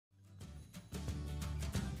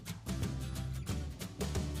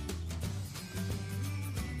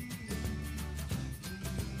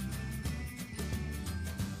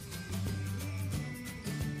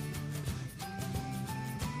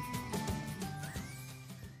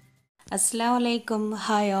അസ്സലാമലൈക്കും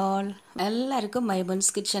hi all എല്ലാവർക്കും മൈബുൻസ്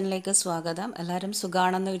കിച്ചണിലേക്ക് സ്വാഗതം. എല്ലാവരും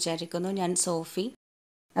സുഖാണെന്ന് വിചാരിക്കുന്നു. ഞാൻ സോഫി.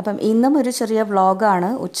 അപ്പം ഇന്നും ഒരു ചെറിയ വ്ളോഗാണ്.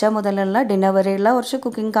 ഉച്ച മുതലുള്ള ഡിന്നർ വരെയുള്ള കുറച്ച്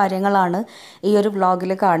കുക്കിംഗ് കാര്യങ്ങളാണ് ഈ ഒരു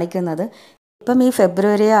വ്ളോഗിൽ കാണിക്കുന്നത്. ഇപ്പം ഈ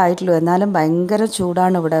ഫെബ്രുവരി ആയിട്ടുള്ളൂ, എന്നാലും ഭയങ്കര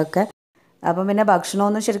ചൂടാണ് ഇവിടെയൊക്കെ. അപ്പം പിന്നെ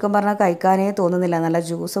ഭക്ഷണമൊന്നും ശരിക്കും പറഞ്ഞാൽ കഴിക്കാനേ തോന്നുന്നില്ല. നല്ല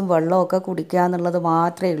ജ്യൂസും വെള്ളവും ഒക്കെ കുടിക്കുക എന്നുള്ളത്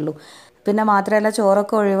മാത്രമേ ഉള്ളൂ. പിന്നെ മാത്രമല്ല,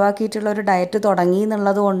 ചോറൊക്കെ ഒഴിവാക്കിയിട്ടുള്ള ഒരു ഡയറ്റ് തുടങ്ങി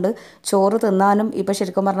എന്നുള്ളത് കൊണ്ട് ചോറ് തിന്നാനും ഇപ്പം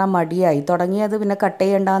ശരിക്കും പറഞ്ഞാൽ മടിയായി തുടങ്ങിയത്. പിന്നെ കട്ട്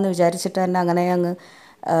ചെയ്യണ്ടെന്ന് വിചാരിച്ചിട്ട് തന്നെ അങ്ങനെ അങ്ങ്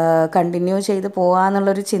കണ്ടിന്യൂ ചെയ്ത്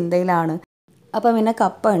പോകാമെന്നുള്ളൊരു ചിന്തയിലാണ്. അപ്പം പിന്നെ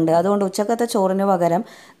കപ്പ ഉണ്ട്, അതുകൊണ്ട് ഉച്ചക്കത്തെ ചോറിന് പകരം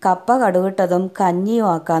കപ്പ കടുകിട്ടതും കഞ്ഞിയും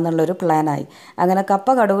ആക്കാമെന്നുള്ളൊരു പ്ലാനായി. അങ്ങനെ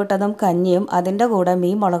കപ്പ കടുകിട്ടതും കഞ്ഞിയും അതിൻ്റെ കൂടെ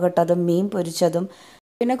മീൻ മുളകിട്ടതും മീൻ പൊരിച്ചതും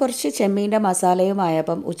പിന്നെ കുറച്ച് ചെമ്മീൻ്റെ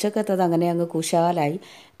മസാലയുമായപ്പം ഉച്ചക്കത്തത് അങ്ങനെ അങ്ങ് കുശാലായി.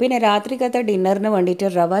 പിന്നെ രാത്രിക്കത്തെ ഡിന്നറിന് വേണ്ടിയിട്ട്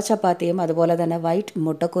റവ ചപ്പാത്തിയും അതുപോലെ തന്നെ വൈറ്റ്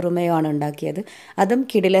മുട്ടക്കുറുമയുമാണ് ഉണ്ടാക്കിയത്. അതും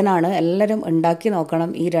കിടിലനാണ്, എല്ലാവരും ഉണ്ടാക്കി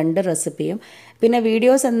നോക്കണം ഈ രണ്ട് റെസിപ്പിയും. പിന്നെ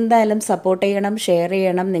വീഡിയോസ് എന്തായാലും സപ്പോർട്ട് ചെയ്യണം, ഷെയർ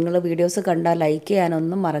ചെയ്യണം. നിങ്ങൾ വീഡിയോസ് കണ്ടാൽ ലൈക്ക്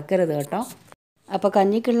ചെയ്യാനൊന്നും മറക്കരുത് കേട്ടോ. അപ്പോൾ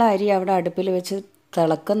കഞ്ഞിക്കുള്ള അരി അവിടെ അടുപ്പിൽ വെച്ച്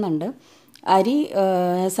തിളക്കുന്നുണ്ട്. അരി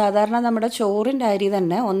സാധാരണ നമ്മുടെ ചോറിൻ്റെ അരി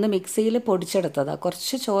തന്നെ ഒന്ന് മിക്സിയിൽ പൊടിച്ചെടുത്തതാണ്.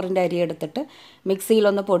 കുറച്ച് ചോറിൻ്റെ അരി എടുത്തിട്ട്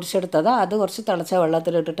മിക്സിയിലൊന്ന് പൊടിച്ചെടുത്തതാണ്. അത് കുറച്ച് തിളച്ച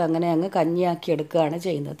വെള്ളത്തിലിട്ടിട്ട് അങ്ങനെ അങ്ങ് കഞ്ഞിയാക്കി എടുക്കുകയാണ്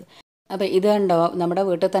ചെയ്യുന്നത്. അപ്പോൾ ഇത് കണ്ടോ, നമ്മുടെ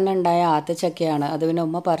വീട്ടിൽ തന്നെ ഉണ്ടായ ആത്തച്ചക്കയാണ്. അത് പിന്നെ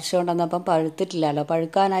ഉമ്മ പറിച്ചുകൊണ്ടുവന്നപ്പം പഴുത്തിട്ടില്ലല്ലോ.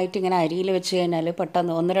 പഴുക്കാനായിട്ട് ഇങ്ങനെ അരിയിൽ വെച്ച് കഴിഞ്ഞാൽ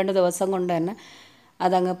പെട്ടെന്ന് 1-2 ദിവസം കൊണ്ട് തന്നെ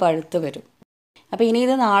അതങ്ങ് പഴുത്ത് വരും. അപ്പോൾ ഇനി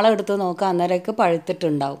ഇത് നാളെ എടുത്ത് നോക്കാം, അന്നേരമൊക്കെ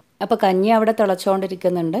പഴുത്തിട്ടുണ്ടാവും. അപ്പോൾ കഞ്ഞി അവിടെ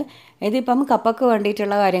തിളച്ചുകൊണ്ടിരിക്കുന്നുണ്ട്. ഇതിപ്പം കപ്പയ്ക്ക്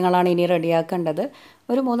വേണ്ടിയിട്ടുള്ള കാര്യങ്ങളാണ് ഇനി റെഡിയാക്കേണ്ടത്.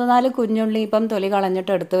 ഒരു 3-4 കുഞ്ഞുള്ളി ഇപ്പം തൊലി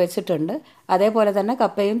കളഞ്ഞിട്ട് എടുത്ത് വെച്ചിട്ടുണ്ട്. അതേപോലെ തന്നെ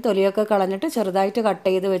കപ്പയും തൊലിയൊക്കെ കളഞ്ഞിട്ട് ചെറുതായിട്ട് കട്ട്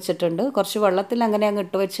ചെയ്ത് വെച്ചിട്ടുണ്ട്. കുറച്ച് വെള്ളത്തിൽ അങ്ങനെ അങ്ങ്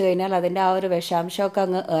ഇട്ട് വെച്ച് കഴിഞ്ഞാൽ അതിൻ്റെ ആ ഒരു വിഷാംശമൊക്കെ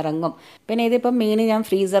അങ്ങ് ഇറങ്ങും. പിന്നെ ഇതിപ്പം മീൻ ഞാൻ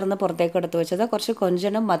ഫ്രീസറിൽ നിന്ന് പുറത്തേക്ക് എടുത്ത് വെച്ചത്. കുറച്ച്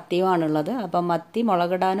കൊഞ്ചനും മത്തിയുമാണുള്ളത്. അപ്പം മത്തി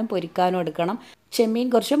മുളകിടാനും പൊരിക്കാനും എടുക്കണം, ചെമ്മീൻ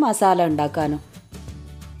കുറച്ച് മസാല ഉണ്ടാക്കാനും.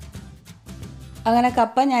 അങ്ങനെ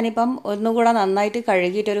കപ്പ ഞാനിപ്പം ഒന്നുകൂടെ നന്നായിട്ട്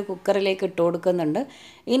കഴുകിയിട്ടൊരു കുക്കറിലേക്ക് ഇട്ട് കൊടുക്കുന്നുണ്ട്.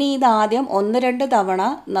 ഇനി ഇതാദ്യം 1-2 തവണ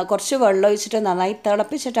കുറച്ച് വെള്ളം ഒഴിച്ചിട്ട് നന്നായി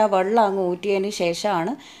തിളപ്പിച്ചിട്ട് ആ വെള്ളം അങ്ങ് ഊറ്റിയതിന്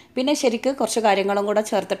ശേഷമാണ് പിന്നെ ശരിക്കും കുറച്ച് കാര്യങ്ങളും കൂടെ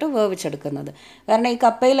ചേർത്തിട്ട് വേവിച്ചെടുക്കുന്നത്. കാരണം ഈ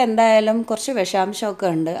കപ്പയിൽ എന്തായാലും കുറച്ച് വിഷാംശമൊക്കെ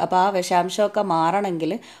ഉണ്ട്. അപ്പോൾ ആ വിഷാംശമൊക്കെ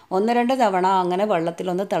മാറണമെങ്കിൽ 1-2 തവണ അങ്ങനെ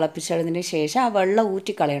വെള്ളത്തിലൊന്ന് തിളപ്പിച്ചതിന് ശേഷം ആ വെള്ളം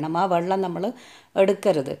ഊറ്റിക്കളയണം. ആ വെള്ളം നമ്മൾ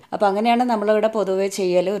എടുക്കരുത്. അപ്പോൾ അങ്ങനെയാണ് നമ്മളിവിടെ പൊതുവേ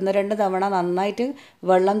ചെയ്യൽ. 1-2 തവണ നന്നായിട്ട്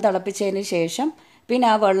വെള്ളം തിളപ്പിച്ചതിന് ശേഷം പിന്നെ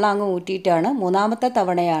ആ വെള്ളം അങ്ങ് ഊറ്റിയിട്ടാണ് 3-ാമത്തെ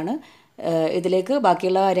തവണയാണ് ഇതിലേക്ക്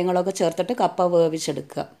ബാക്കിയുള്ള കാര്യങ്ങളൊക്കെ ചേർത്തിട്ട് കപ്പ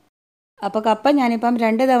വേവിച്ചെടുക്കുക. അപ്പോൾ കപ്പ ഞാനിപ്പം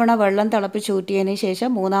 2 തവണ വെള്ളം തിളപ്പിച്ച് ഊറ്റിയതിന് ശേഷം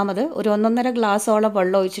 3-ാമത് ഒരു 1-1.5 ഗ്ലാസ്സോളം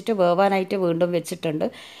വെള്ളം ഒഴിച്ചിട്ട് വേവാനായിട്ട് വീണ്ടും വെച്ചിട്ടുണ്ട്.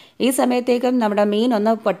 ഈ സമയത്തേക്കും നമ്മുടെ മീൻ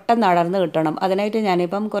ഒന്ന് പെട്ടെന്ന് അടർന്ന് കിട്ടണം. അതിനായിട്ട്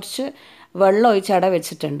ഞാനിപ്പം കുറച്ച് വെള്ളം ഒഴിച്ചട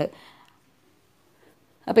വെച്ചിട്ടുണ്ട്.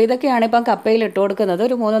 അപ്പോൾ ഇതൊക്കെയാണ് ഇപ്പം കപ്പയിൽ ഇട്ട് കൊടുക്കുന്നത്.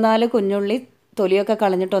 ഒരു 3-4 കുഞ്ഞുള്ളി തൊലിയൊക്കെ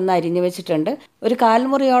കളഞ്ഞിട്ടൊന്ന് അരിഞ്ഞ് വെച്ചിട്ടുണ്ട്. ഒരു 1/4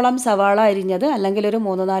 മുറിയോളം സവാള അരിഞ്ഞത്, അല്ലെങ്കിൽ ഒരു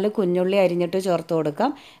 3-4 കുഞ്ഞുള്ളി അരിഞ്ഞിട്ട് ചേർത്ത്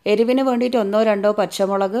കൊടുക്കാം. എരിവിന് വേണ്ടിയിട്ട് 1-2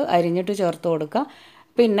 പച്ചമുളക് അരിഞ്ഞിട്ട് ചേർത്ത് കൊടുക്കാം.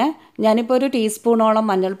 പിന്നെ ഞാനിപ്പോൾ ഒരു ടീസ്പൂണോളം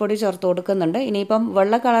മഞ്ഞൾപ്പൊടി ചേർത്ത് കൊടുക്കുന്നുണ്ട്. ഇനിയിപ്പം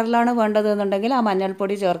വെള്ള കളറിലാണ് വേണ്ടതെന്നുണ്ടെങ്കിൽ ആ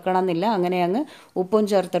മഞ്ഞൾപ്പൊടി ചേർക്കണം എന്നില്ല. അങ്ങനെ അങ്ങ് ഉപ്പും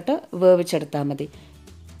ചേർത്തിട്ട് വേവിച്ചെടുത്താൽ മതി.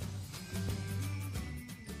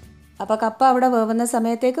 അപ്പോൾ കപ്പ അവിടെ വേവുന്ന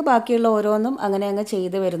സമയത്തേക്ക് ബാക്കിയുള്ള ഓരോന്നും അങ്ങനെ അങ്ങ്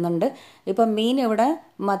ചെയ്ത് വരുന്നുണ്ട്. ഇപ്പം മീൻ ഇവിടെ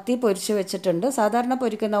മത്തി പൊരിച്ച് വെച്ചിട്ടുണ്ട്. സാധാരണ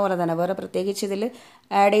പൊരിക്കുന്ന പോലെ തന്നെ, വേറെ പ്രത്യേകിച്ച് ഇതിൽ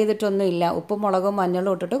ആഡ് ചെയ്തിട്ടൊന്നും ഇല്ല. ഉപ്പും മുളകും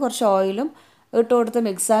മഞ്ഞളും ഇട്ടിട്ട് കുറച്ച് ഓയിലും ഇട്ട് കൊടുത്ത്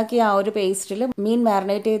മിക്സാക്കി ആ ഒരു പേസ്റ്റിൽ മീൻ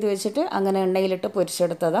മാരിനേറ്റ് ചെയ്ത് വെച്ചിട്ട് അങ്ങനെ എണ്ണയിലിട്ട്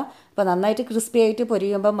പൊരിച്ചെടുത്തതാണ്. അപ്പോൾ നന്നായിട്ട് ക്രിസ്പി ആയിട്ട്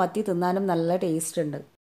പൊരിയുമ്പോൾ മത്തി തിന്നാനും നല്ല ടേസ്റ്റ് ഉണ്ട്.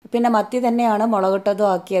 പിന്നെ മത്തി തന്നെയാണ് മുളകിട്ടതും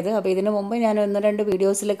ആക്കിയത്. അപ്പോൾ ഇതിന് മുമ്പ് ഞാൻ 1-2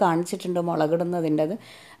 വീഡിയോസിൽ കാണിച്ചിട്ടുണ്ട് മുളകിടുന്നതിൻ്റെത്.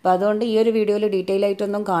 അപ്പോൾ അതുകൊണ്ട് ഈ ഒരു വീഡിയോയിൽ ഡീറ്റെയിൽ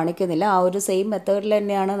ആയിട്ടൊന്നും കാണിക്കുന്നില്ല. ആ ഒരു സെയിം മെത്തേഡിൽ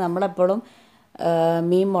തന്നെയാണ് നമ്മളെപ്പോഴും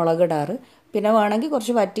മീൻ മുളകിടാറ്. പിന്നെ വേണമെങ്കിൽ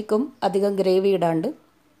കുറച്ച് വറ്റിക്കും, അധികം ഗ്രേവി ഇടാണ്ട്.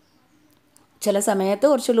 ചില സമയത്ത്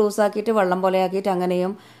കുറച്ച് ലൂസാക്കിയിട്ട് വെള്ളം പോലെ ആക്കിയിട്ട്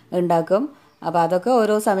അങ്ങനെയും ഉണ്ടാക്കും. അപ്പോൾ അതൊക്കെ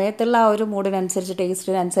ഓരോ സമയത്തുള്ള ആ ഒരു മൂഡിനനുസരിച്ച്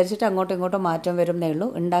ടേസ്റ്റിനനുസരിച്ചിട്ട് അങ്ങോട്ടും ഇങ്ങോട്ടും മാറ്റം വരുന്നേ ഉള്ളൂ.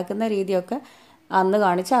 ഉണ്ടാക്കുന്ന രീതിയൊക്കെ അന്ന്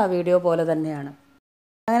കാണിച്ച ആ വീഡിയോ പോലെ തന്നെയാണ്.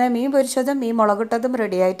 അങ്ങനെ മീൻ പൊരിച്ചതും മീൻ മുളകിട്ടതും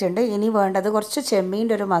റെഡി ആയിട്ടുണ്ട്. ഇനി വേണ്ടത് കുറച്ച്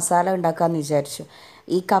ചെമ്മീൻ്റെ ഒരു മസാല ഉണ്ടാക്കാമെന്ന് വിചാരിച്ചു.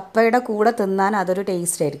 ഈ കപ്പയുടെ കൂടെ തിന്നാൻ അതൊരു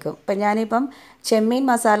ടേസ്റ്റ് ആയിരിക്കും. അപ്പം ഞാനിപ്പം ചെമ്മീൻ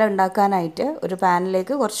മസാല ഉണ്ടാക്കാനായിട്ട് ഒരു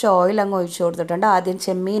പാനിലേക്ക് കുറച്ച് ഓയിൽ അങ്ങ് ഒഴിച്ചു കൊടുത്തിട്ടുണ്ട്. ആദ്യം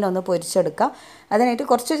ചെമ്മീൻ ഒന്ന് പൊരിച്ചെടുക്കാം. അതിനായിട്ട്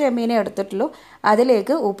കുറച്ച് ചെമ്മീനെ എടുത്തിട്ടുള്ളൂ.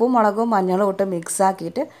 അതിലേക്ക് ഉപ്പും മുളകും മഞ്ഞളും ഇട്ട്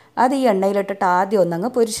മിക്സാക്കിയിട്ട് അത് ഈ എണ്ണയിലിട്ടിട്ട് ആദ്യം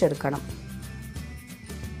ഒന്നങ്ങ് പൊരിച്ചെടുക്കണം.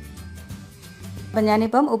 അപ്പം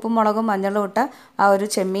ഞാനിപ്പം ഉപ്പും മുളകും മഞ്ഞളും ഇട്ട ആ ഒരു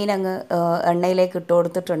ചെമ്മീൻ അങ്ങ് എണ്ണയിലേക്ക് ഇട്ട്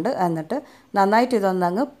കൊടുത്തിട്ടുണ്ട്. എന്നിട്ട് നന്നായിട്ട്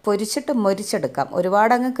ഇതൊന്നങ്ങ് പൊരിച്ചിട്ട് മൊരിച്ചെടുക്കാം.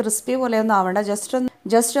 ഒരുപാട് അങ്ങ് ക്രിസ്പി പോലെയൊന്നും ആവണ്ട.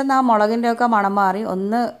 ജസ്റ്റ് ഒന്ന് ആ മുളകിൻ്റെ ഒക്കെ മണം മാറി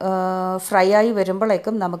ഒന്ന് ഫ്രൈ ആയി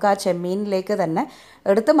വരുമ്പോഴേക്കും നമുക്ക് ആ ചെമ്മീനിലേക്ക് തന്നെ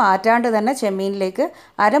എടുത്ത് മാറ്റാണ്ട് തന്നെ ചെമ്മീനിലേക്ക്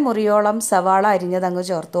അരമുറിയോളം സവാള അരിഞ്ഞതങ്ങ്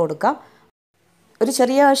ചേർത്ത് കൊടുക്കാം. ഒരു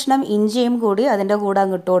ചെറിയ കഷ്ണം ഇഞ്ചിയും കൂടി അതിൻ്റെ കൂടെ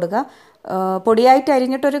അങ്ങ് ഇട്ട് കൊടുക്കുക. പൊടിയായിട്ട്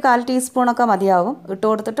അരിഞ്ഞിട്ടൊരു 1/4 ടീസ്പൂണൊക്കെ മതിയാവും. ഇട്ട്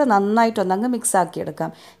കൊടുത്തിട്ട് നന്നായിട്ടൊന്നങ്ങ് മിക്സ് ആക്കി എടുക്കാം.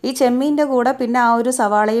 ഈ ചെമ്മീൻ്റെ കൂടെ പിന്നെ ആ ഒരു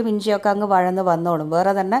സവാളയും ഇഞ്ചിയൊക്കെ അങ്ങ് വഴന്ന് വന്നോളും.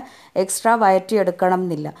 വേറെ തന്നെ എക്സ്ട്രാ വഴറ്റി എടുക്കണം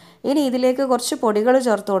എന്നില്ല. ഇനി ഇതിലേക്ക് കുറച്ച് പൊടികൾ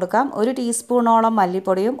ചേർത്ത് കൊടുക്കാം. 1 ടീസ്പൂണോളം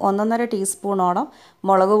മല്ലിപ്പൊടിയും 1.5 ടീസ്പൂണോളം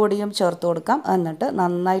മുളക് പൊടിയും ചേർത്ത് കൊടുക്കാം. എന്നിട്ട്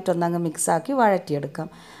നന്നായിട്ടൊന്നങ്ങ് മിക്സാക്കി വഴറ്റിയെടുക്കാം.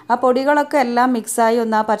 ആ പൊടികളൊക്കെ എല്ലാം മിക്സായി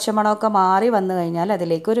ഒന്ന് ആ പച്ചമണമൊക്കെ മാറി വന്നു കഴിഞ്ഞാൽ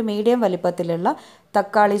അതിലേക്ക് ഒരു മീഡിയം വലിപ്പത്തിലുള്ള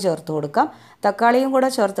തക്കാളി ചേർത്ത് കൊടുക്കാം. തക്കാളിയും കൂടെ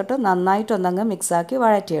ചേർത്തിട്ട് നന്നായിട്ടൊന്നങ്ങ് മിക്സാക്കി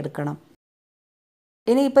വഴറ്റിയെടുക്കണം.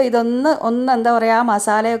 ഇനിയിപ്പോൾ ഇതൊന്ന് എന്താ പറയുക, ആ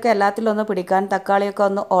മസാലയൊക്കെ എല്ലാത്തിലും ഒന്ന് പിടിക്കാൻ തക്കാളിയൊക്കെ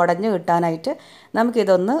ഒന്ന് ഉടഞ്ഞു കിട്ടാനായിട്ട്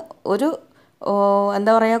നമുക്കിതൊന്ന്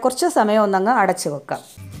എന്താ പറയുക, കുറച്ച് സമയം ഒന്നങ്ങ് അടച്ചു വെക്കാം.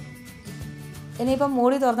 ഇനിയിപ്പം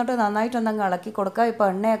മൂടി തുറന്നിട്ട് നന്നായിട്ടൊന്നങ്ങ് ഇളക്കി കൊടുക്കുക. ഇപ്പോൾ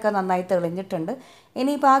എണ്ണയൊക്കെ നന്നായി തെളിഞ്ഞിട്ടുണ്ട്.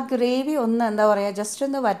 ഇനിയിപ്പോൾ ആ ഗ്രേവി ഒന്ന് എന്താ പറയുക, ജസ്റ്റ്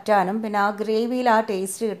ഒന്ന് വറ്റാനും പിന്നെ ആ ഗ്രേവിയിൽ ആ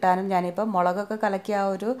ടേസ്റ്റ് കിട്ടാനും ഞാനിപ്പം മുളകൊക്കെ കലക്കിയ ആ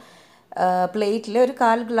ഒരു പ്ലേറ്റിൽ ഒരു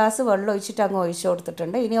 1/4 ഗ്ലാസ് വെള്ളം ഒഴിച്ചിട്ട് അങ്ങ് ഒഴിച്ചു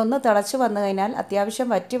കൊടുത്തിട്ടുണ്ട്. ഇനി ഒന്ന് തിളച്ച് വന്നു കഴിഞ്ഞാൽ അത്യാവശ്യം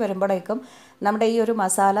വറ്റി വരുമ്പോഴേക്കും നമ്മുടെ ഈ ഒരു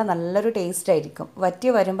മസാല നല്ലൊരു ടേസ്റ്റ് ആയിരിക്കും. വറ്റി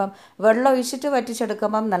വരുമ്പം വെള്ളം ഒഴിച്ചിട്ട്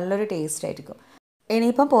വറ്റിച്ചെടുക്കുമ്പം നല്ലൊരു ടേസ്റ്റ് ആയിരിക്കും.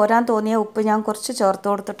 ഇനിയിപ്പം പോരാൻ തോന്നിയ ഉപ്പ് ഞാൻ കുറച്ച് ചേർത്ത്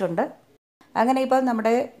കൊടുത്തിട്ടുണ്ട്. അങ്ങനെ ഇപ്പം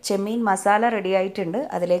നമ്മുടെ ചെമ്മീൻ മസാല റെഡി ആയിട്ടുണ്ട്.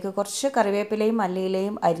 അതിലേക്ക് കുറച്ച് കറിവേപ്പിലയും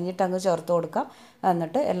മല്ലിയിലയും അരിഞ്ഞിട്ട് അങ്ങ് ചേർത്ത് കൊടുക്കാം.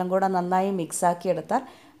 എന്നിട്ട് എല്ലാം കൂടെ നന്നായി മിക്സാക്കി എടുത്താൽ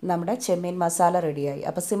നമ്മുടെ ചെമ്മീൻ മസാല റെഡിയായി.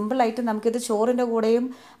 അപ്പോൾ സിമ്പിളായിട്ട് നമുക്കിത് ചോറിൻ്റെ കൂടെയും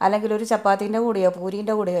അല്ലെങ്കിൽ ഒരു ചപ്പാത്തീൻ്റെ കൂടെയോ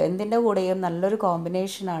പൂരീൻ്റെ കൂടെയോ എന്തിൻ്റെ കൂടെയും നല്ലൊരു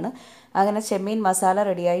കോമ്പിനേഷനാണ്. അങ്ങനെ ചെമ്മീൻ മസാല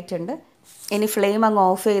റെഡി ആയിട്ടുണ്ട്. ഇനി ഫ്ലെയിം അങ്ങ്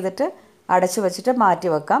ഓഫ് ചെയ്തിട്ട് അടച്ചു വെച്ചിട്ട് മാറ്റി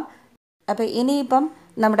വെക്കാം. അപ്പോൾ ഇനിയിപ്പം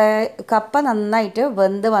നമ്മുടെ കപ്പ നന്നായിട്ട്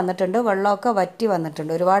വെന്ത് വന്നിട്ടുണ്ട്. വെള്ളമൊക്കെ വറ്റി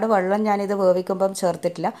വന്നിട്ടുണ്ട്. ഒരുപാട് വെള്ളം ഞാനിത് വേവിക്കുമ്പം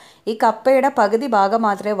ചേർത്തിട്ടില്ല. ഈ കപ്പയുടെ പകുതി ഭാഗം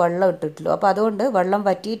മാത്രമേ വെള്ളം ഇട്ടിട്ടുള്ളൂ. അപ്പോൾ അതുകൊണ്ട് വെള്ളം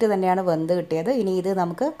വറ്റിയിട്ട് തന്നെയാണ് വെന്ത് കിട്ടിയത്. ഇനി ഇത്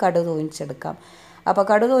നമുക്ക് കടുക് തൂമിച്ചെടുക്കാം. അപ്പോൾ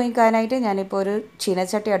കടുക് തൂമിക്കാനായിട്ട് ഞാനിപ്പോൾ ഒരു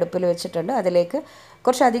ചീനച്ചട്ടി അടുപ്പിൽ വെച്ചിട്ടുണ്ട്. അതിലേക്ക്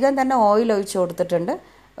കുറച്ചധികം തന്നെ ഓയിൽ ഒഴിച്ച് കൊടുത്തിട്ടുണ്ട്.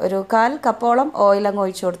 ഒരു 1/4 കപ്പോളം ഓയിലങ്ങ്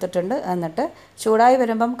ഒഴിച്ച് കൊടുത്തിട്ടുണ്ട്. എന്നിട്ട് ചൂടായി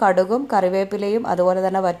വരുമ്പം കടുകും കറിവേപ്പിലയും അതുപോലെ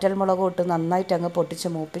തന്നെ വറ്റൽമുളകും ഇട്ട് നന്നായിട്ട് അങ്ങ് പൊട്ടിച്ച്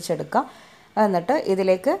മൂപ്പിച്ചെടുക്കാം. എന്നിട്ട്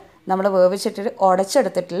ഇതിലേക്ക് നമ്മൾ വേവിച്ചിട്ട്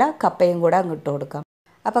ഉടച്ചെടുത്തിട്ടില്ല കപ്പയും കൂടെ അങ്ങ് ഇട്ട് കൊടുക്കാം.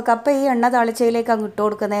 അപ്പോൾ കപ്പ ഈ എണ്ണ താളിച്ചയിലേക്ക് അങ്ങ് ഇട്ട്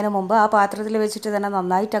കൊടുക്കുന്നതിന് മുമ്പ് ആ പാത്രത്തിൽ വെച്ചിട്ട് തന്നെ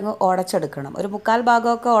നന്നായിട്ട് അങ്ങ് ഉടച്ചെടുക്കണം. ഒരു 1/4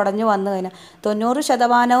 ഭാഗമൊക്കെ ഉടഞ്ഞു വന്നു കഴിഞ്ഞാൽ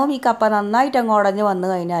 90% ഈ കപ്പ നന്നായിട്ട് അങ്ങ് ഉടഞ്ഞു വന്നു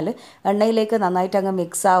കഴിഞ്ഞാൽ എണ്ണയിലേക്ക് നന്നായിട്ട് അങ്ങ്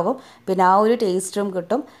മിക്സ് ആവും. പിന്നെ ആ ഒരു ടേസ്റ്റും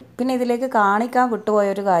കിട്ടും. പിന്നെ ഇതിലേക്ക് കാണിക്കാൻ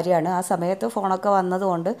വിട്ടുപോയൊരു കാര്യമാണ്, ആ സമയത്ത് ഫോണൊക്കെ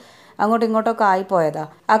വന്നതുകൊണ്ട് അങ്ങോട്ടും ഇങ്ങോട്ടൊക്കെ ആയിപ്പോയതാണ്.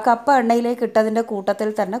 ആ കപ്പ എണ്ണയിലേക്ക് ഇട്ടതിൻ്റെ കൂട്ടത്തിൽ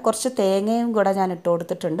തന്നെ കുറച്ച് തേങ്ങയും കൂടെ ഞാൻ ഇട്ട്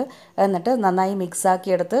കൊടുത്തിട്ടുണ്ട്. എന്നിട്ട് നന്നായി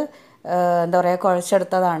മിക്സാക്കിയെടുത്ത് എന്താ പറയുക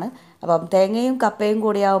കുഴച്ചെടുത്തതാണ്. അപ്പം തേങ്ങയും കപ്പയും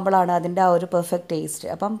കൂടിയാവുമ്പോഴാണ് അതിൻ്റെ ആ ഒരു പെർഫെക്റ്റ് ടേസ്റ്റ്.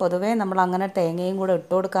 അപ്പം പൊതുവേ നമ്മൾ അങ്ങനെ തേങ്ങയും കൂടെ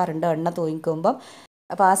ഇട്ട് കൊടുക്കാറുണ്ട് എണ്ണ തൂങ്ങിക്കുമ്പം.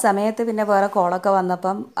 അപ്പോൾ ആ സമയത്ത് പിന്നെ വേറെ കോളൊക്കെ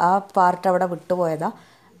വന്നപ്പം ആ പാർട്ട് അവിടെ വിട്ടുപോയതാണ്.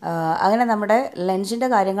 അങ്ങനെ നമ്മുടെ ലഞ്ചിൻ്റെ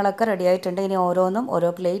കാര്യങ്ങളൊക്കെ റെഡി ആയിട്ടുണ്ട്. ഇനി ഓരോന്നും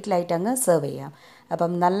ഓരോ പ്ലേറ്റിലായിട്ട് അങ്ങ് സെർവ് ചെയ്യാം.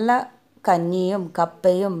 അപ്പം നല്ല കഞ്ഞിയും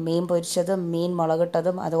കപ്പയും മീൻ പൊരിച്ചതും മീൻ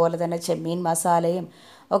മുളകിട്ടതും അതുപോലെ തന്നെ ചെമ്മീൻ മസാലയും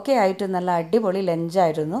ഒക്കെ ആയിട്ട് നല്ല അടിപൊളി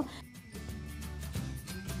ലഞ്ചായിരുന്നു.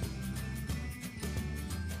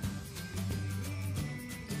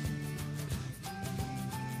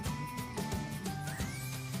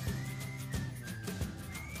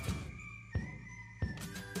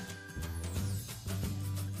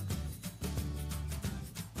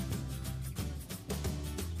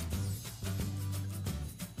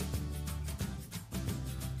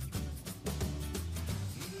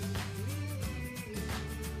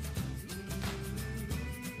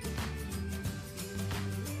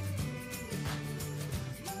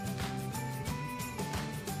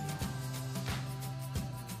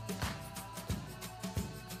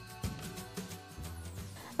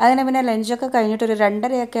 അങ്ങനെ പിന്നെ ലഞ്ചൊക്കെ കഴിഞ്ഞിട്ടൊരു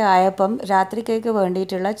 2:30 ആയപ്പം രാത്രിക്കേക്ക്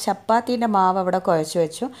വേണ്ടിയിട്ടുള്ള ചപ്പാത്തീൻ്റെ മാവ് അവിടെ കുഴച്ച്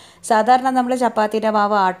വെച്ചു. സാധാരണ നമ്മൾ ചപ്പാത്തീൻ്റെ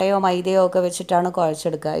മാവ് ആട്ടയോ മൈദയോ ഒക്കെ വെച്ചിട്ടാണ്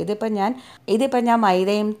കുഴച്ചെടുക്കുക. ഇതിപ്പം ഞാൻ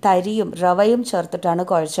മൈദയും തരിയും റവയും ചേർത്തിട്ടാണ്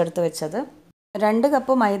കുഴച്ചെടുത്ത് വെച്ചത്. 2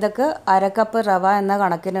 കപ്പ് മൈദക്ക് 1/2 കപ്പ് റവ എന്ന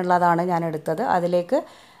കണക്കിനുള്ളതാണ് ഞാൻ എടുത്തത്. അതിലേക്ക്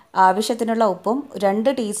ആവശ്യത്തിനുള്ള ഉപ്പും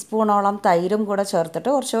 2 ടീസ്പൂണോളം തൈരും കൂടെ ചേർത്തിട്ട്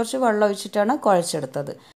കുറച്ച് വെള്ളം ഒഴിച്ചിട്ടാണ്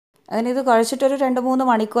കുഴച്ചെടുത്തത്. അങ്ങനെ ഇത് കുഴച്ചിട്ടൊരു 2-3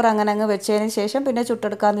 മണിക്കൂർ അങ്ങനെ അങ്ങ് വെച്ചതിന് ശേഷം പിന്നെ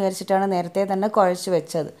ചുട്ടെടുക്കാമെന്ന് വിചാരിച്ചിട്ടാണ് നേരത്തെ തന്നെ കുഴച്ച്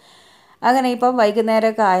വെച്ചത്. അങ്ങനെ ഇപ്പം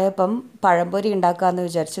വൈകുന്നേരമൊക്കെ ആയപ്പം പഴംപൊരി ഉണ്ടാക്കാമെന്ന്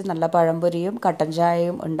വിചാരിച്ചു. നല്ല പഴംപൊരിയും കട്ടൻ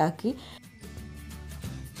ചായയും ഉണ്ടാക്കി.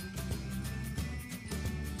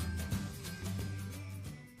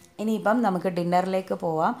 ഇനിയിപ്പം നമുക്ക് ഡിന്നറിലേക്ക്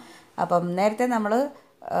പോവാം. അപ്പം നേരത്തെ നമ്മൾ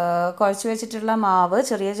കുഴച്ച് വെച്ചിട്ടുള്ള മാവ്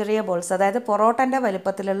ചെറിയ ചെറിയ ബോൾസ്, അതായത് പൊറോട്ടൻ്റെ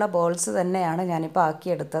വലിപ്പത്തിലുള്ള ബോൾസ് തന്നെയാണ് ഞാനിപ്പോൾ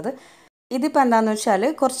ആക്കിയെടുത്തത്. ഇതിപ്പോൾ എന്താണെന്ന് വെച്ചാൽ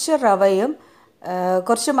കുറച്ച് റവയും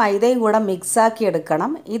കുറച്ച് മൈദയും കൂടെ മിക്സാക്കി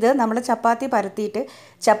എടുക്കണം. ഇത് നമ്മൾ ചപ്പാത്തി പരത്തിയിട്ട്,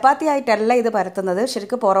 ചപ്പാത്തി ആയിട്ടല്ല ഇത് പരത്തുന്നത്,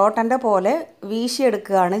 ശരിക്കും പൊറോട്ടൻ്റെ പോലെ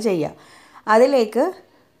വീശിയെടുക്കുകയാണ് ചെയ്യുക. അതിലേക്ക്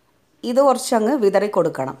ഇത് കുറച്ചങ്ങ് വിതറി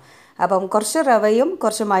കൊടുക്കണം. അപ്പം കുറച്ച് റവയും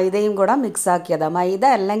കുറച്ച് മൈദയും കൂടെ മിക്സാക്കിയതാണ്. മൈദ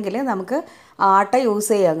അല്ലെങ്കിൽ നമുക്ക് ആട്ട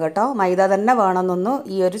യൂസ് ചെയ്യാം കേട്ടോ, മൈദ തന്നെ വേണമെന്നൊന്നും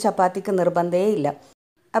ഈ ഒരു ചപ്പാത്തിക്ക് നിർബന്ധമേ ഇല്ല.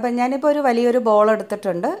 അപ്പം ഞാനിപ്പോൾ ഒരു വലിയൊരു ബോൾ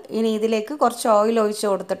എടുത്തിട്ടുണ്ട്. ഇനി ഇതിലേക്ക് കുറച്ച് ഓയിൽ ഒഴിച്ച്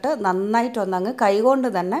കൊടുത്തിട്ട് നന്നായിട്ടൊന്നങ്ങ് കൈകൊണ്ട്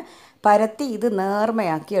തന്നെ പരത്തി ഇത്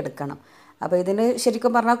നേർമയാക്കി എടുക്കണം. അപ്പോൾ ഇതിന്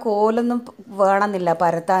ശരിക്കും പറഞ്ഞാൽ കോലൊന്നും വേണമെന്നില്ല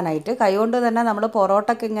പരത്താനായിട്ട്. കൈകൊണ്ട് തന്നെ നമ്മൾ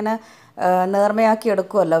പൊറോട്ടയ്ക്ക് ഇങ്ങനെ നേർമയാക്കി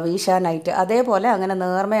എടുക്കുമല്ലോ വീശാനായിട്ട്, അതേപോലെ അങ്ങനെ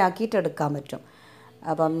നേർമയാക്കിയിട്ട് എടുക്കാൻ പറ്റും.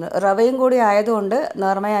 അപ്പം റവയും കൂടി ആയതുകൊണ്ട്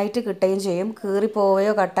നേർമയായിട്ട് കിട്ടുകയും ചെയ്യും.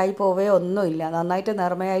 കീറിപ്പോവുകയോ കട്ടായി പോവുകയോ ഒന്നുമില്ല, നന്നായിട്ട്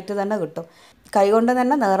നേർമയായിട്ട് തന്നെ കിട്ടും. കൈകൊണ്ട്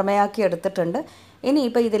തന്നെ നേർമയാക്കി എടുത്തിട്ടുണ്ട്.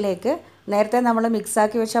 ഇനിയിപ്പോൾ ഇതിലേക്ക് നേരത്തെ നമ്മൾ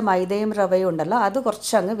മിക്സാക്കി വെച്ച മൈദയും റവയും ഉണ്ടല്ലോ, അത്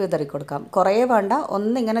കുറച്ചങ്ങ് വിതറി കൊടുക്കാം. കുറേ വേണ്ട,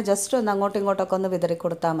 ഒന്നിങ്ങനെ ജസ്റ്റ് ഒന്ന് അങ്ങോട്ടും ഇങ്ങോട്ടൊക്കെ ഒന്ന് വിതറി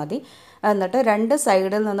കൊടുത്താൽ മതി. എന്നിട്ട് രണ്ട്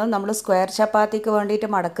സൈഡിൽ നിന്നും നമ്മൾ സ്ക്വയർ ചപ്പാത്തിക്ക് വേണ്ടിയിട്ട്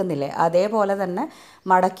മടക്കുന്നില്ലേ, അതേപോലെ തന്നെ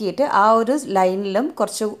മടക്കിയിട്ട് ആ ഒരു ലൈനിലും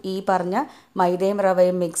കുറച്ച് ഈ പറഞ്ഞ മൈദയും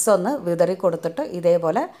റവയും മിക്സ് ഒന്ന് വിതറി കൊടുത്തിട്ട്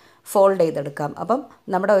ഇതേപോലെ ഫോൾഡ് ചെയ്തെടുക്കാം. അപ്പം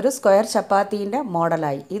നമ്മുടെ ഒരു സ്ക്വയർ ചപ്പാത്തീൻ്റെ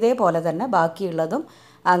മോഡലായി. ഇതേപോലെ തന്നെ ബാക്കിയുള്ളതും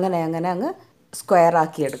അങ്ങനെ അങ്ങ് സ്ക്വയർ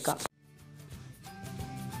ആക്കിയെടുക്കാം.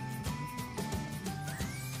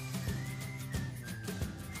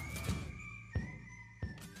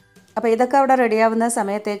 അപ്പോൾ ഇതൊക്കെ അവിടെ റെഡിയാവുന്ന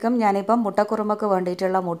സമയത്തേക്കും ഞാനിപ്പം മുട്ടക്കുറുമക്ക്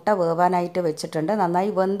വേണ്ടിയിട്ടുള്ള മുട്ട വേവാനായിട്ട് വെച്ചിട്ടുണ്ട്. നന്നായി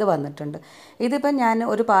വെന്ത് വന്നിട്ടുണ്ട്. ഇതിപ്പം ഞാൻ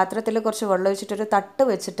ഒരു പാത്രത്തിൽ കുറച്ച് വെള്ളം ഒഴിച്ചിട്ടൊരു തട്ട്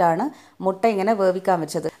വെച്ചിട്ടാണ് മുട്ട ഇങ്ങനെ വേവിക്കാൻ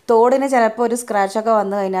വെച്ചത്. തോടിന് ചിലപ്പോൾ ഒരു സ്ക്രാച്ചൊക്കെ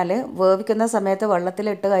വന്നു കഴിഞ്ഞാൽ വേവിക്കുന്ന സമയത്ത്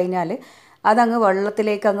വെള്ളത്തിലിട്ട് കഴിഞ്ഞാൽ അതങ്ങ്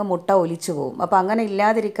വെള്ളത്തിലേക്ക് അങ്ങ് മുട്ട ഒലിച്ചു പോകും. അപ്പോൾ അങ്ങനെ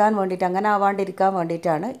ഇല്ലാതിരിക്കാൻ വേണ്ടിയിട്ട്, അങ്ങനെ ആവാണ്ടിരിക്കാൻ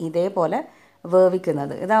വേണ്ടിയിട്ടാണ് ഇതേപോലെ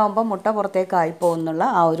വേവിക്കുന്നത്. ഇതാവുമ്പോൾ മുട്ട പുറത്തേക്ക് ആയിപ്പോകുന്നുള്ള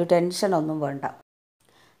ആ ഒരു ടെൻഷനൊന്നും വേണ്ട.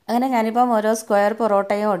 അങ്ങനെ ഞാനിപ്പം ഓരോ സ്ക്വയർ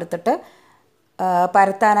പൊറോട്ടയും എടുത്തിട്ട്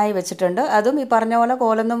പരത്താനായി വെച്ചിട്ടുണ്ട്. അതും ഈ പറഞ്ഞ പോലെ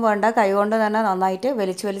കോലൊന്നും വേണ്ട, കൈകൊണ്ട് തന്നെ നന്നായിട്ട്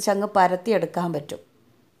വലിച്ചങ്ങ് പരത്തിയെടുക്കാൻ പറ്റും.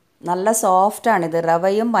 നല്ല സോഫ്റ്റാണിത്.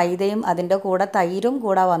 റവയും മൈദയും അതിൻ്റെ കൂടെ തൈരും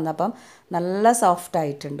കൂടെ വന്നപ്പം നല്ല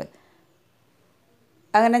സോഫ്റ്റായിട്ടുണ്ട്.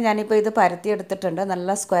 അങ്ങനെ ഞാനിപ്പോൾ ഇത് പരത്തിയെടുത്തിട്ടുണ്ട്,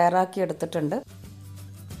 നല്ല സ്ക്വയറാക്കി എടുത്തിട്ടുണ്ട്.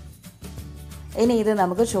 ഇനി ഇത്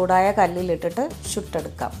നമുക്ക് ചൂടായ കല്ലിലിട്ടിട്ട്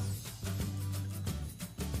ചുട്ടെടുക്കാം.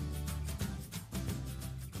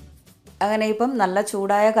 അങ്ങനെ ഇപ്പം നല്ല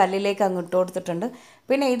ചൂടായ കല്ലിലേക്ക് അങ്ങ് ഇട്ട് കൊടുത്തിട്ടുണ്ട്.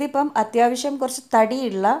 പിന്നെ ഇതിപ്പം അത്യാവശ്യം കുറച്ച്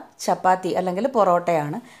തടിയുള്ള ചപ്പാത്തി അല്ലെങ്കിൽ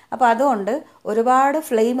പൊറോട്ടയാണ്. അപ്പോൾ അതുകൊണ്ട് ഒരുപാട്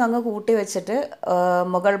ഫ്ലെയിം അങ്ങ് കൂട്ടി വെച്ചിട്ട്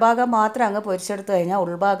മുകൾ ഭാഗം മാത്രം അങ്ങ് പൊരിച്ചെടുത്ത് കഴിഞ്ഞാൽ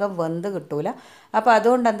ഉൾഭാഗം വെന്ത് കിട്ടൂല. അപ്പോൾ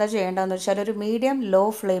അതുകൊണ്ട് എന്താ ചെയ്യേണ്ടതെന്ന് വെച്ചാൽ ഒരു മീഡിയം ലോ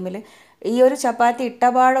ഫ്ലെയിമിൽ ഈ ഒരു ചപ്പാത്തി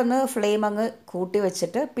ഇട്ടപാടൊന്ന് ഫ്ലെയിം അങ്ങ് കൂട്ടി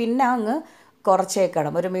വെച്ചിട്ട് പിന്നെ അങ്ങ്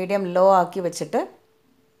കുറച്ചേക്കണം. ഒരു മീഡിയം ലോ ആക്കി വെച്ചിട്ട്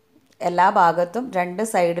എല്ലാ ഭാഗത്തും രണ്ട്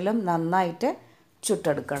സൈഡിലും നന്നായിട്ട്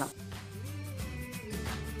ചുട്ടെടുക്കണം.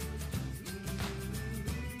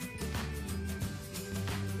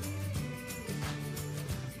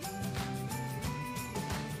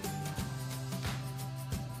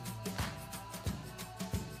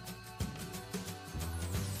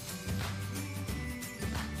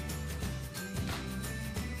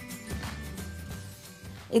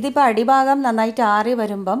 ഇതിപ്പോൾ അടിഭാഗം നന്നായിട്ട് ആറി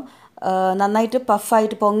വരുമ്പം നന്നായിട്ട്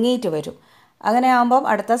പഫായിട്ട് പൊങ്ങിയിട്ട് വരും. അങ്ങനെ ആകുമ്പം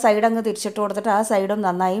അടുത്ത സൈഡ് അങ്ങ് തിരിച്ചിട്ട് കൊടുത്തിട്ട് ആ സൈഡും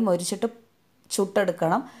നന്നായി മൊരിച്ചിട്ട്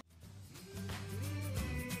ചുട്ടെടുക്കണം.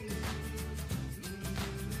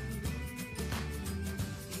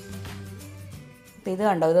 ഇത്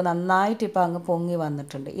കണ്ടോ, ഇത് നന്നായിട്ട് ഇപ്പോൾ അങ്ങ് പൊങ്ങി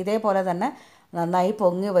വന്നിട്ടുണ്ട്. ഇതേപോലെ തന്നെ നന്നായി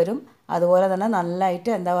പൊങ്ങി വരും. അതുപോലെ തന്നെ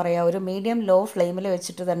നല്ലതായിട്ട് എന്താ പറയുക, ഒരു മീഡിയം ലോ ഫ്ലെയിമിൽ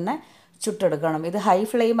വെച്ചിട്ട് തന്നെ ചുട്ടെടുക്കണം. ഇത് ഹൈ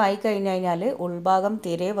ഫ്ലെയിം ആയി കഴിഞ്ഞാൽ ഉൾഭാഗം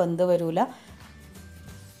തീരെ വെന്ത് വരില്ല.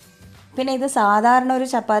 പിന്നെ ഇത് സാധാരണ ഒരു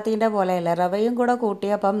ചപ്പാത്തീൻ്റെ പോലെയല്ല, റവയും കൂടെ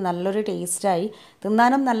കൂട്ടിയപ്പം നല്ലൊരു ടേസ്റ്റായി.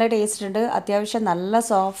 തിന്നാനും നല്ല ടേസ്റ്റ് ഉണ്ട്, അത്യാവശ്യം നല്ല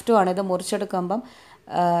സോഫ്റ്റുമാണ്. ഇത് മുറിച്ചെടുക്കുമ്പം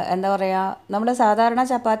എന്താ പറയുക, നമ്മൾ സാധാരണ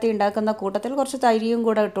ചപ്പാത്തി ഉണ്ടാക്കുന്ന കൂട്ടത്തിൽ കുറച്ച് തൈരിയും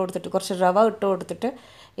കൂടെ ഇട്ട് കൊടുത്തിട്ട് കുറച്ച് റവ ഇട്ട് കൊടുത്തിട്ട്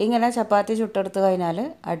ഇങ്ങനെ ചപ്പാത്തി ചുട്ടെടുത്ത് കഴിഞ്ഞാൽ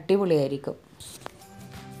അടിപൊളിയായിരിക്കും.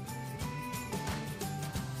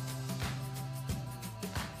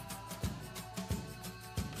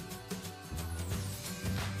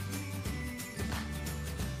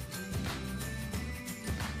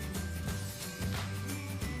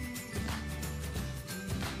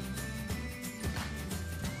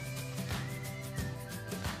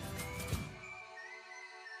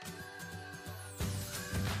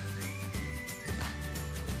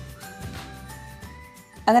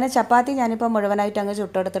 അങ്ങനെ ചപ്പാത്തി ഞാനിപ്പോൾ മുഴുവനായിട്ട് അങ്ങ്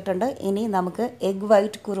ചുട്ടെടുത്തിട്ടുണ്ട്. ഇനി നമുക്ക് എഗ്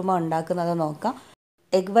വൈറ്റ് കുറുമ ഉണ്ടാക്കുന്നത് നോക്കാം.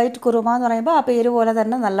 എഗ് വൈറ്റ് കുറുമ എന്ന് പറയുമ്പോൾ ആ പേര് പോലെ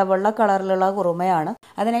തന്നെ നല്ല വെള്ള കളറിലുള്ള കുറുമയാണ്.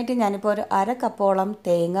 അതിനായിട്ട് ഞാനിപ്പോൾ ഒരു അര കപ്പോളം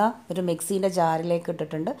തേങ്ങ ഒരു മിക്സീൻ്റെ ജാറിലേക്ക്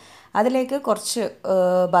ഇട്ടിട്ടുണ്ട്. അതിലേക്ക് കുറച്ച്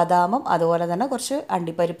ബദാമും അതുപോലെ തന്നെ കുറച്ച്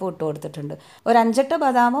അണ്ടിപ്പരിപ്പും ഇട്ട് കൊടുത്തിട്ടുണ്ട്. ഒരു 5-8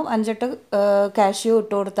 ബദാമും 5-8 കാഷ്യൂ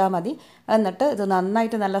ഇട്ട് കൊടുത്താൽ മതി. എന്നിട്ട് ഇത്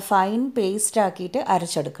നന്നായിട്ട് നല്ല ഫൈൻ പേസ്റ്റ് ആക്കിയിട്ട്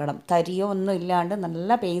അരച്ചെടുക്കണം. തരിയോ ഒന്നും ഇല്ലാണ്ട്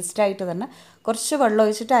നല്ല പേസ്റ്റായിട്ട് തന്നെ കുറച്ച് വെള്ളം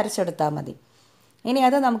ഒഴിച്ചിട്ട് അരച്ചെടുത്താൽ മതി. ഇനി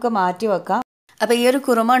അത് നമുക്ക് മാറ്റി വെക്കാം. അപ്പോൾ ഈ ഒരു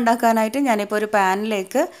കുറുമ ഉണ്ടാക്കാനായിട്ട് ഞാനിപ്പോൾ ഒരു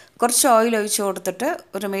പാനിലേക്ക് കുറച്ച് ഓയിൽ ഒഴിച്ച് കൊടുത്തിട്ട്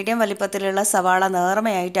ഒരു മീഡിയം വലിപ്പത്തിലുള്ള സവാള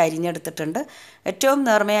നേർമയായിട്ട് അരിഞ്ഞെടുത്തിട്ടുണ്ട്. ഏറ്റവും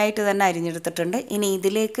നേർമയായിട്ട് തന്നെ അരിഞ്ഞെടുത്തിട്ടുണ്ട്. ഇനി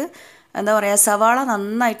ഇതിലേക്ക് എന്താ പറയുക, സവാള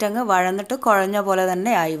നന്നായിട്ട് അങ്ങ് വഴന്നിട്ട് കുഴഞ്ഞ പോലെ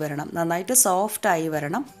തന്നെ ആയി വരണം, നന്നായിട്ട് സോഫ്റ്റ് ആയി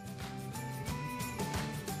വരണം.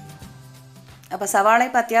 അപ്പോൾ സവാള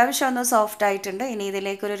ഇപ്പോൾ അത്യാവശ്യം ഒന്ന് സോഫ്റ്റ് ആയിട്ടുണ്ട്. ഇനി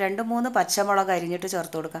ഇതിലേക്ക് ഒരു 2-3 പച്ചമുളക് അരിഞ്ഞിട്ട്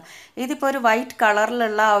ചേർത്ത് കൊടുക്കാം. ഇതിപ്പോൾ ഒരു വൈറ്റ്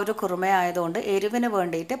കളറിലുള്ള ആ ഒരു കുറുമ ആയതുകൊണ്ട് എരിവിന്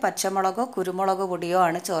വേണ്ടിയിട്ട് പച്ചമുളകോ കുരുമുളക് പൊടിയോ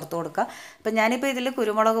ആണ് ചേർത്ത് കൊടുക്കുക. അപ്പം ഞാനിപ്പോൾ ഇതിൽ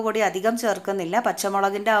കുരുമുളക് പൊടി അധികം ചേർക്കുന്നില്ല,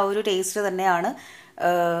 പച്ചമുളകിൻ്റെ ആ ഒരു ടേസ്റ്റ് തന്നെയാണ്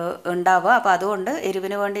ഉണ്ടാവുക. അപ്പോൾ അതുകൊണ്ട്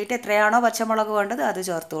എരിവിന് വേണ്ടിയിട്ട് എത്രയാണോ പച്ചമുളക് വേണ്ടത് അത്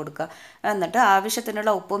ചേർത്ത് കൊടുക്കുക. എന്നിട്ട്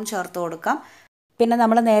ആവശ്യത്തിനുള്ള ഉപ്പും ചേർത്ത് കൊടുക്കാം. പിന്നെ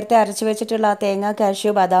നമ്മൾ നേരത്തെ അരച്ച് വെച്ചിട്ടുള്ള ആ തേങ്ങ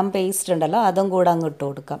കാഷ്യൂ ബദാം പേസ്റ്റ് ഉണ്ടല്ലോ, അതും കൂടെ അങ്ങ് ഇട്ട്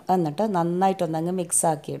കൊടുക്കാം. എന്നിട്ട് നന്നായിട്ടൊന്നങ്ങ് മിക്സ്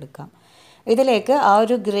ആക്കി എടുക്കാം. ഇതിലേക്ക് ആ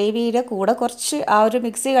ഒരു ഗ്രേവിയുടെ കൂടെ കുറച്ച് ആ ഒരു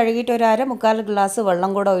മിക്സി കഴുകിയിട്ട് ഒരു 1/4 ഗ്ലാസ്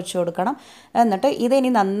വെള്ളം കൂടെ ഒഴിച്ചു കൊടുക്കണം. എന്നിട്ട്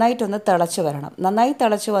ഇതിനി നന്നായിട്ടൊന്ന് തിളച്ച് വരണം. നന്നായി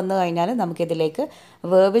തിളച്ച് വന്നു കഴിഞ്ഞാൽ നമുക്കിതിലേക്ക്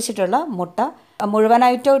വേവിച്ചിട്ടുള്ള മുട്ട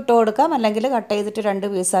മുഴുവനായിട്ടോ ഇട്ട് കൊടുക്കാം, അല്ലെങ്കിൽ കട്ട് ചെയ്തിട്ട്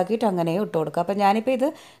 2 പീസാക്കിയിട്ട് അങ്ങനെയും ഇട്ട് കൊടുക്കാം. അപ്പോൾ ഞാനിപ്പോൾ ഇത്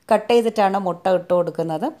കട്ട് ചെയ്തിട്ടാണ് മുട്ട ഇട്ട്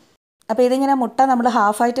കൊടുക്കുന്നത്. അപ്പോൾ ഇതിങ്ങനെ മുട്ട നമ്മൾ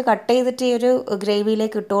ഹാഫായിട്ട് കട്ട് ചെയ്തിട്ട് ഈ ഒരു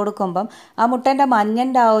ഗ്രേവിയിലേക്ക് ഇട്ട് കൊടുക്കുമ്പം ആ മുട്ടേൻ്റെ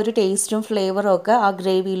മഞ്ഞൻ്റെ ആ ഒരു ടേസ്റ്റും ഫ്ലേവറും ഒക്കെ ആ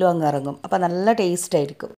ഗ്രേവിയിലും അങ്ങ് ഇറങ്ങും. അപ്പോൾ നല്ല ടേസ്റ്റ്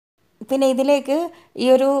ആയിരിക്കും. പിന്നെ ഇതിലേക്ക് ഈ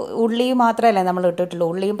ഒരു ഉള്ളി മാത്രമല്ല നമ്മൾ ഇട്ടിട്ടുള്ളൂ,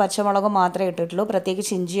 ഉള്ളിയും പച്ചമുളകും മാത്രമേ ഇട്ടിട്ടുള്ളൂ.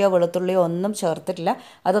 പ്രത്യേകിച്ച് ഇഞ്ചിയോ വെളുത്തുള്ളിയോ ഒന്നും ചേർത്തിട്ടില്ല.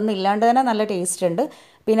 അതൊന്നും ഇല്ലാണ്ട് തന്നെ നല്ല ടേസ്റ്റ് ഉണ്ട്.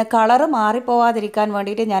 പിന്നെ കളറ് മാറിപ്പോവാതിരിക്കാൻ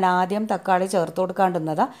വേണ്ടിയിട്ട് ഞാൻ ആദ്യം തക്കാളി ചേർത്ത്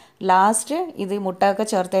കൊടുക്കാണ്ടിരുന്നതാണ്. ലാസ്റ്റ് ഇത് മുട്ടയൊക്കെ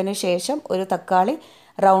ചേർത്തതിന് ശേഷം ഒരു തക്കാളി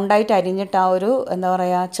റൗണ്ടായിട്ട് അരിഞ്ഞിട്ട് ആ ഒരു എന്താ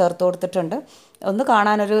പറയുക ചേർത്ത് കൊടുത്തിട്ടുണ്ട്. ഒന്ന്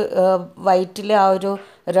കാണാനൊരു വൈറ്റിൽ ആ ഒരു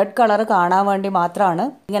റെഡ് കളർ കാണാൻ വേണ്ടി മാത്രമാണ്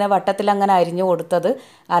ഇങ്ങനെ വട്ടത്തിൽ അങ്ങനെ അരിഞ്ഞു കൊടുത്തത്.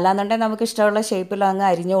 അല്ലാന്നുണ്ടെങ്കിൽ നമുക്ക് ഇഷ്ടമുള്ള ഷേപ്പിൽ അങ്ങ്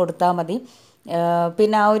അരിഞ്ഞു കൊടുത്താൽ മതി.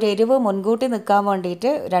 പിന്നെ ആ ഒരു എരിവ് മുൻകൂട്ടി നിൽക്കാൻ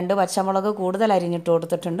വേണ്ടിയിട്ട് 2 പച്ചമുളക് കൂടുതൽ അരിഞ്ഞിട്ട്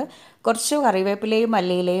കൊടുത്തിട്ടുണ്ട്. കുറച്ച് കറിവേപ്പിലയും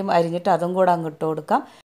മല്ലിയിലയും അരിഞ്ഞിട്ട് അതും കൂടെ അങ്ങ് ഇട്ട് കൊടുക്കാം.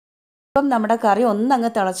 ഇപ്പം നമ്മുടെ കറി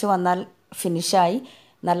ഒന്നങ്ങ് തിളച്ച് വന്നാൽ ഫിനിഷായി.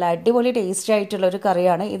 നല്ല അടിപൊളി ടേസ്റ്റി ആയിട്ടുള്ളൊരു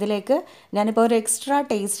കറിയാണ്. ഇതിലേക്ക് ഞാനിപ്പോൾ ഒരു എക്സ്ട്രാ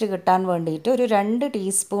ടേസ്റ്റ് കിട്ടാൻ വേണ്ടിയിട്ട് ഒരു 2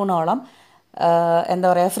 ടീസ്പൂണോളം എന്താ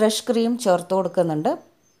പറയുക ഫ്രഷ് ക്രീം ചേർത്ത് കൊടുക്കുന്നുണ്ട്.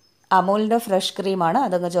 അമൂലിൻ്റെ ഫ്രഷ് ക്രീമാണ്,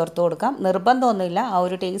 അതങ്ങ് ചേർത്ത് കൊടുക്കാം. നിർബന്ധമൊന്നുമില്ല, ആ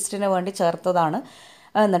ഒരു ടേസ്റ്റിന് വേണ്ടി ചേർത്തതാണ്.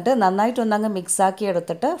 എന്നിട്ട് നന്നായിട്ടൊന്നങ്ങ് മിക്സാക്കി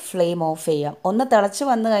എടുത്തിട്ട് ഫ്ലെയിം ഓഫ് ചെയ്യാം. ഒന്ന് തിളച്ച്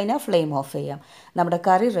വന്നു കഴിഞ്ഞാൽ ഫ്ലെയിം ഓഫ് ചെയ്യാം. നമ്മുടെ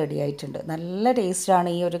കറി റെഡി ആയിട്ടുണ്ട്. നല്ല ടേസ്റ്റാണ്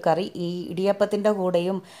ഈ ഒരു കറി. ഈ ഇടിയപ്പത്തിൻ്റെ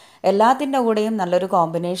കൂടെയും എല്ലാത്തിൻ്റെ കൂടെയും നല്ലൊരു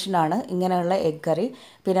കോമ്പിനേഷനാണ് ഇങ്ങനെയുള്ള എഗ് കറി.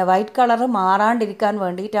 പിന്നെ വൈറ്റ് കളറ് മാറാണ്ടിരിക്കാൻ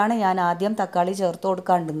വേണ്ടിയിട്ടാണ് ഞാൻ ആദ്യം തക്കാളി ചേർത്ത്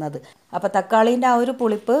കൊടുക്കാണ്ടിരുന്നത്. അപ്പോൾ തക്കാളീൻ്റെ ആ ഒരു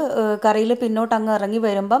പുളിപ്പ് കറിയിൽ പിന്നോട്ട് അങ്ങ് ഇറങ്ങി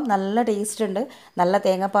വരുമ്പം നല്ല ടേസ്റ്റ് ഉണ്ട്. നല്ല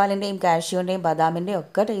തേങ്ങാപ്പാലിൻ്റെയും കാഷ്യൂൻ്റെയും ബദാമിൻ്റെയും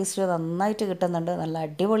ഒക്കെ ടേസ്റ്റ് നന്നായിട്ട് കിട്ടുന്നുണ്ട്. നല്ല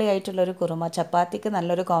അടിപൊളിയായിട്ടുള്ളൊരു കുറുമ ചപ്പാത്തിക്ക്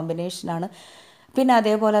നല്ലൊരു കോമ്പിനേഷനാണ്. പിന്നെ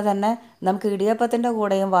അതേപോലെ തന്നെ നമുക്ക് ഇടിയപ്പത്തിൻ്റെ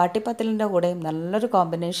കൂടെയും വാട്ടിപ്പത്തലിൻ്റെ കൂടെയും നല്ലൊരു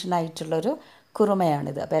കോമ്പിനേഷനായിട്ടുള്ളൊരു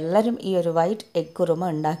കുറുമയാണിത്. അപ്പോൾ എല്ലാവരും ഈ ഒരു വൈറ്റ് എഗ് കുറുമ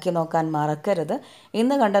ഉണ്ടാക്കി നോക്കാൻ മറക്കരുത്.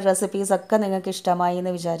 ഇന്ന് കണ്ട റെസിപ്പീസൊക്കെ നിങ്ങൾക്ക് ഇഷ്ടമായി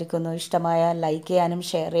എന്ന് വിചാരിക്കുന്നു. ഇഷ്ടമായാൽ ലൈക്ക് ചെയ്യാനും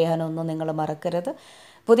ഷെയർ ചെയ്യാനും ഒന്നും നിങ്ങൾ മറക്കരുത്.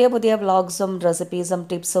 പുതിയ പുതിയ വ്ളോഗ്സും റെസിപ്പീസും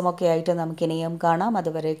ടിപ്സും ഒക്കെ ആയിട്ട് നമുക്കിനിയും കാണാം.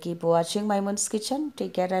 അതുവരെ keep watching Maimoon's kitchen.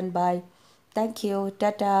 Take care and by. Thank you.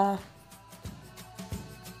 Tata.